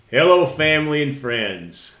Hello, family and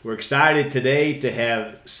friends. We're excited today to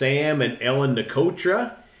have Sam and Ellen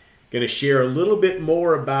Nicotra. Going to share a little bit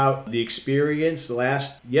more about the experience.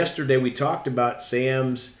 Yesterday we talked about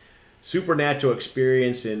Sam's supernatural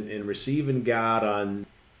experience in receiving God on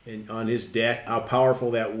his deck, how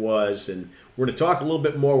powerful that was. And we're going to talk a little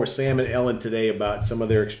bit more with Sam and Ellen today about some of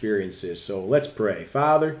their experiences. So let's pray.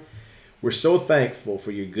 Father, we're so thankful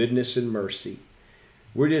for your goodness and mercy.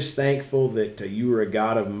 We're just thankful that you are a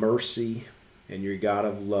God of mercy and you're a God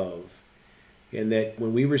of love. And that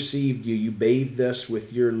when we received you, you bathed us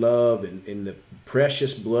with your love and in the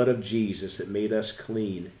precious blood of Jesus that made us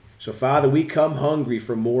clean. So, Father, we come hungry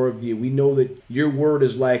for more of you. We know that your word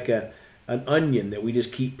is like an onion that we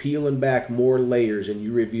just keep peeling back more layers and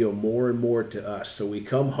you reveal more and more to us. So we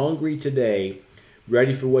come hungry today,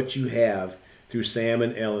 ready for what you have through Sam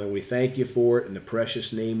and Ellen. And we thank you for it in the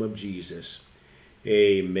precious name of Jesus.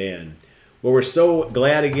 Amen. Well, we're so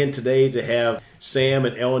glad again today to have Sam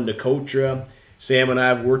and Ellen Nicotra. Sam and I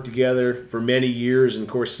have worked together for many years, and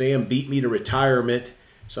of course, Sam beat me to retirement,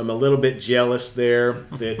 so I'm a little bit jealous there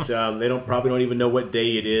that they probably don't even know what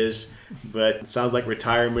day it is, but it sounds like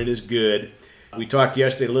retirement is good. We talked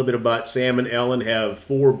yesterday a little bit about Sam and Ellen have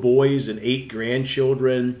 4 boys and 8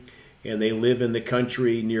 grandchildren, and they live in the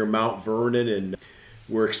country near Mount Vernon, and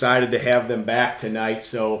we're excited to have them back tonight.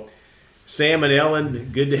 So Sam and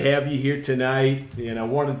Ellen, good to have you here tonight, and I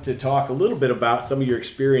wanted to talk a little bit about some of your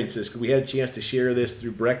experiences. We had a chance to share this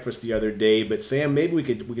through breakfast the other day, but Sam, maybe we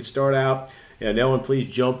could start out, and Ellen, please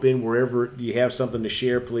jump in wherever you have something to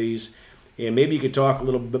share, please, and maybe you could talk a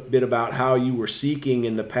little bit about how you were seeking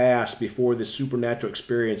in the past before this supernatural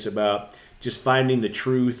experience about just finding the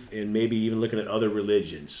truth and maybe even looking at other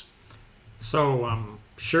religions. So I'm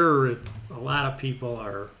sure a lot of people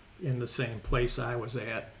are in the same place I was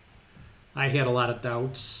at. I had a lot of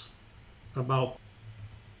doubts about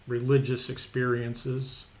religious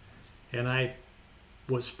experiences, and I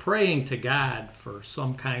was praying to God for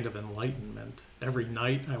some kind of enlightenment. Every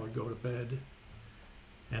night I would go to bed,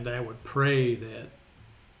 and I would pray that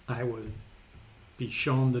I would be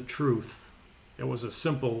shown the truth. It was a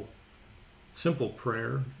simple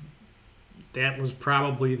prayer. That was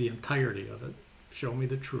probably the entirety of it. Show me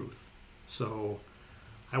the truth. So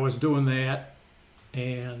I was doing that,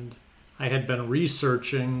 and I had been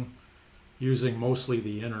researching using mostly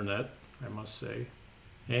the internet, I must say,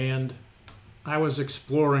 and I was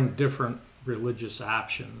exploring different religious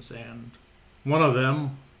options, and one of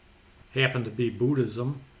them happened to be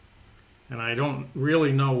Buddhism, and I don't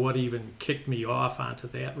really know what even kicked me off onto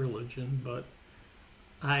that religion, but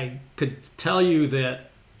I could tell you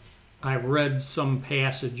that I read some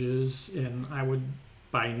passages, and I would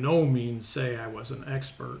by no means say I was an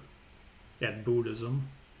expert at Buddhism.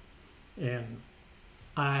 And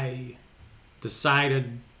I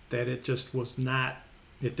decided that it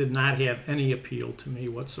did not have any appeal to me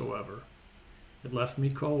whatsoever. It left me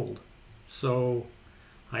cold. So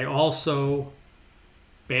I also,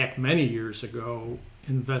 back many years ago,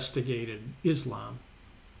 investigated Islam.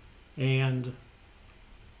 And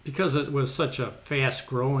because it was such a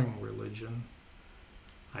fast-growing religion,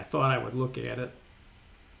 I thought I would look at it.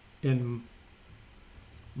 In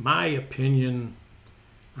my opinion,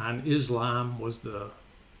 on Islam was the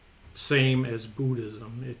same as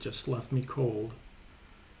Buddhism. It just left me cold.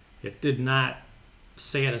 It did not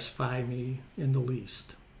satisfy me in the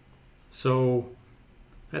least. So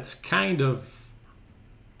that's kind of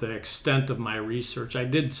the extent of my research. I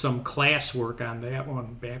did some classwork on that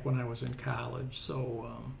one back when I was in college, so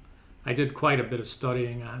I did quite a bit of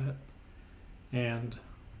studying on it. And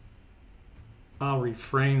I'll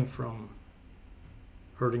refrain from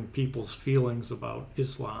hurting people's feelings about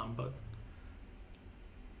Islam, but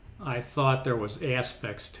I thought there was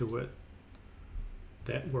aspects to it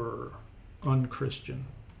that were un-Christian.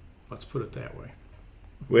 Let's put it that way.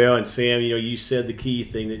 Well, and Sam, you said the key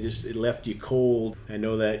thing that just it left you cold. I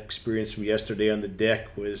know that experience from yesterday on the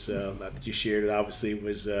deck was that you shared. It obviously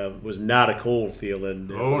was not a cold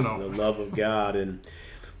feeling. It was no. The love of God. And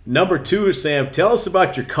number 2, Sam, tell us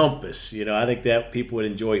about your compass. I think that people would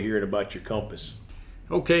enjoy hearing about your compass.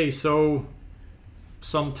 Okay, so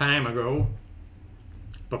some time ago,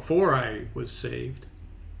 before I was saved,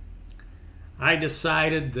 I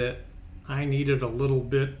decided that I needed a little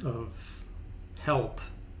bit of help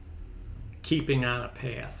keeping on a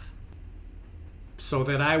path so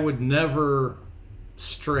that I would never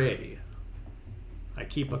stray. I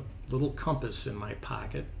keep a little compass in my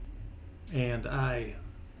pocket, and I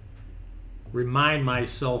remind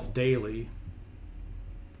myself daily,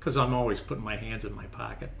 because I'm always putting my hands in my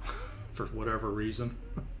pocket for whatever reason,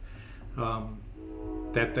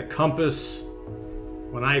 that the compass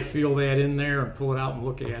when I feel that in there and pull it out and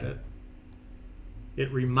look at it,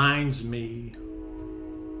 it reminds me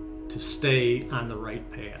to stay on the right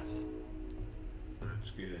path.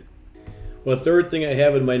 That's good. Well, the third thing I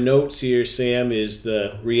have in my notes here, Sam, is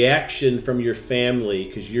the reaction from your family,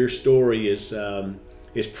 because your story is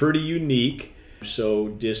pretty unique. So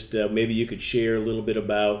just maybe you could share a little bit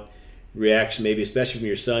about reaction, maybe especially from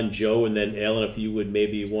your son Joe, and then Ellen, if you would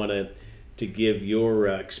maybe want to give your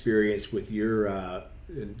experience with your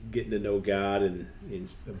getting to know God,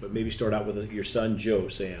 but maybe start out with your son Joe,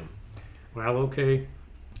 Sam. Well, okay.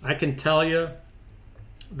 I can tell you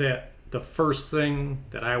that the first thing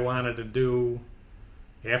that I wanted to do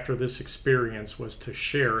after this experience was to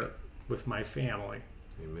share it with my family.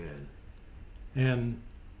 Amen. And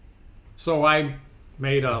so I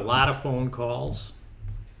made a lot of phone calls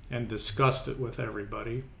and discussed it with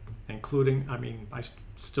everybody, including, I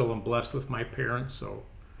still am blessed with my parents, so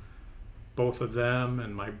both of them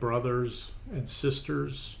and my brothers and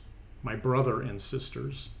sisters, my brother and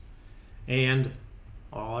sisters, and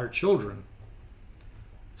all our children.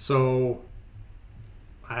 So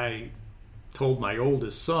I told my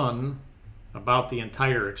oldest son about the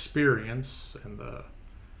entire experience and the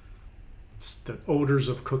odors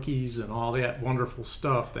of cookies and all that wonderful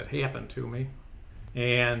stuff that happened to me.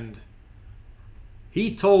 And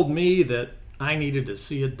he told me that I needed to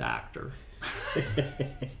see a doctor.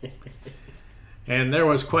 And there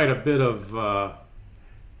was quite a bit of,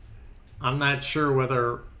 I'm not sure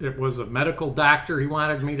whether it was a medical doctor he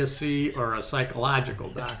wanted me to see or a psychological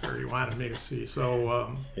doctor he wanted me to see.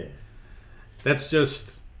 So that's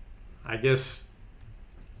just, I guess,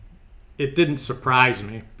 it didn't surprise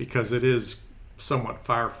me because it is somewhat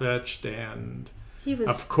far-fetched, and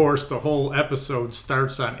of course the whole episode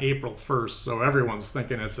starts on April 1st, so everyone's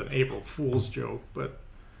thinking it's an April Fool's joke, but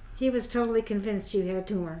he was totally convinced you had a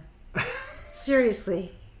tumor.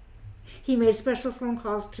 Seriously. He made special phone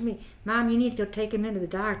calls to me. Mom, you need to go take him into the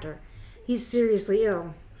doctor. He's seriously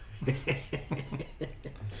ill.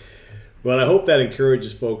 Well, I hope that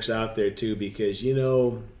encourages folks out there too, because we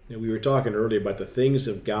were talking earlier about the things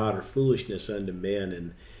of God are foolishness unto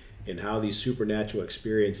men, and how these supernatural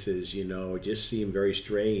experiences, just seem very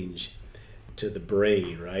strange to the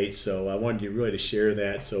brain, right? So I wanted you really to share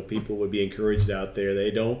that so people would be encouraged out there.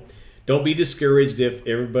 They don't be discouraged if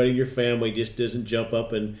everybody in your family just doesn't jump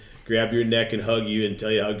up and grab your neck and hug you and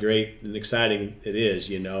tell you how great and exciting it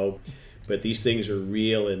is, But these things are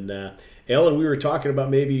real. And Ellen, we were talking about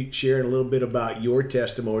maybe sharing a little bit about your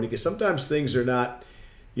testimony, because sometimes things are not,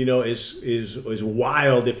 is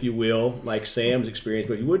wild, if you will, like Sam's experience.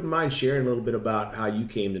 But if you wouldn't mind sharing a little bit about how you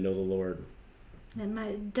came to know the Lord.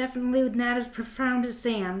 And definitely not as profound as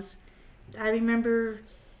Sam's. I remember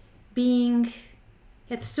being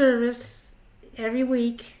at the service every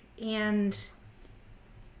week, and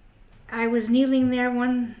I was kneeling there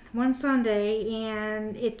one Sunday,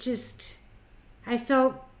 and I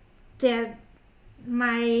felt that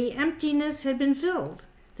my emptiness had been filled.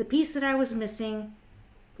 The piece that I was missing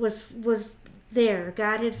was there.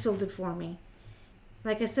 God had filled it for me.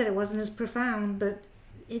 Like I said, it wasn't as profound, but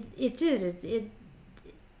it did.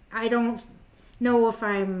 I don't know if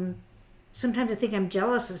sometimes I think I'm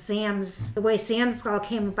jealous of the way Sam's all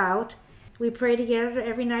came about. We pray together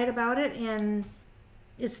every night about it, and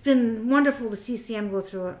it's been wonderful to see Sam go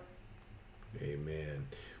through it. Amen.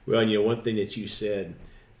 Well, one thing that you said,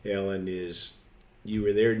 Ellen, is you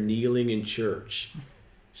were there kneeling in church.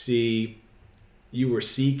 See, you were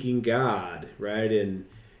seeking God, right? And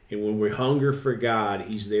when we hunger for God,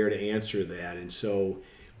 He's there to answer that. And so,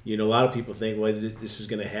 a lot of people think, well, this is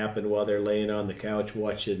going to happen while they're laying on the couch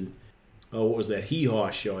watching, what was that, Hee Haw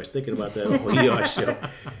show? I was thinking about that Hee Haw show.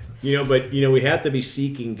 But we have to be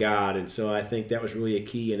seeking God. And so I think that was really a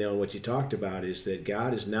key. And what you talked about is that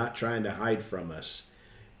God is not trying to hide from us.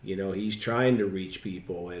 He's trying to reach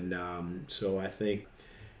people. And so I think,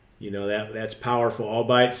 that's powerful all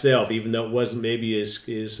by itself, even though it wasn't maybe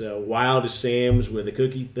as wild as Sam's with the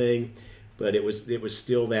cookie thing, but it was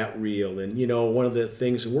still that real. And, one of the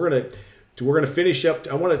things we're going to finish up.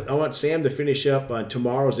 I want Sam to finish up on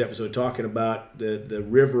tomorrow's episode talking about the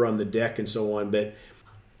river on the deck and so on. But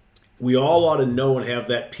we all ought to know and have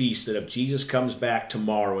that peace that if Jesus comes back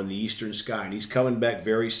tomorrow in the eastern sky, and He's coming back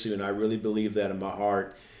very soon, I really believe that in my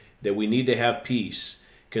heart, that we need to have peace.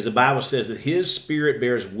 Because the Bible says that His Spirit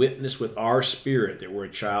bears witness with our spirit that we're a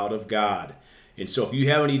child of God. And so if you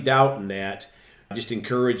have any doubt in that, I just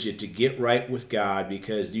encourage you to get right with God,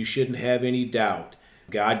 because you shouldn't have any doubt.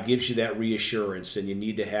 God gives you that reassurance, and you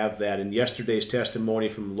need to have that. And yesterday's testimony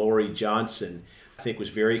from Lori Johnson, I think, was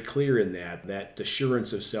very clear in that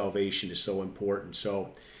assurance of salvation is so important.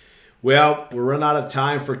 So, Well, we're running out of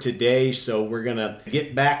time for today, so we're going to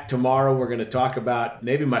get back tomorrow. We're going to talk about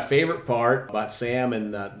maybe my favorite part about Sam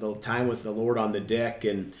and the time with the Lord on the deck.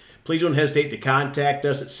 And please don't hesitate to contact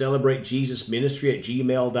us at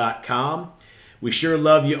celebratejesusministry@gmail.com. We sure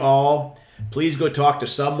love you all. Please go talk to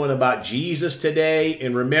someone about Jesus today.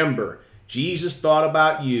 And remember, Jesus thought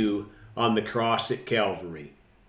about you on the cross at Calvary.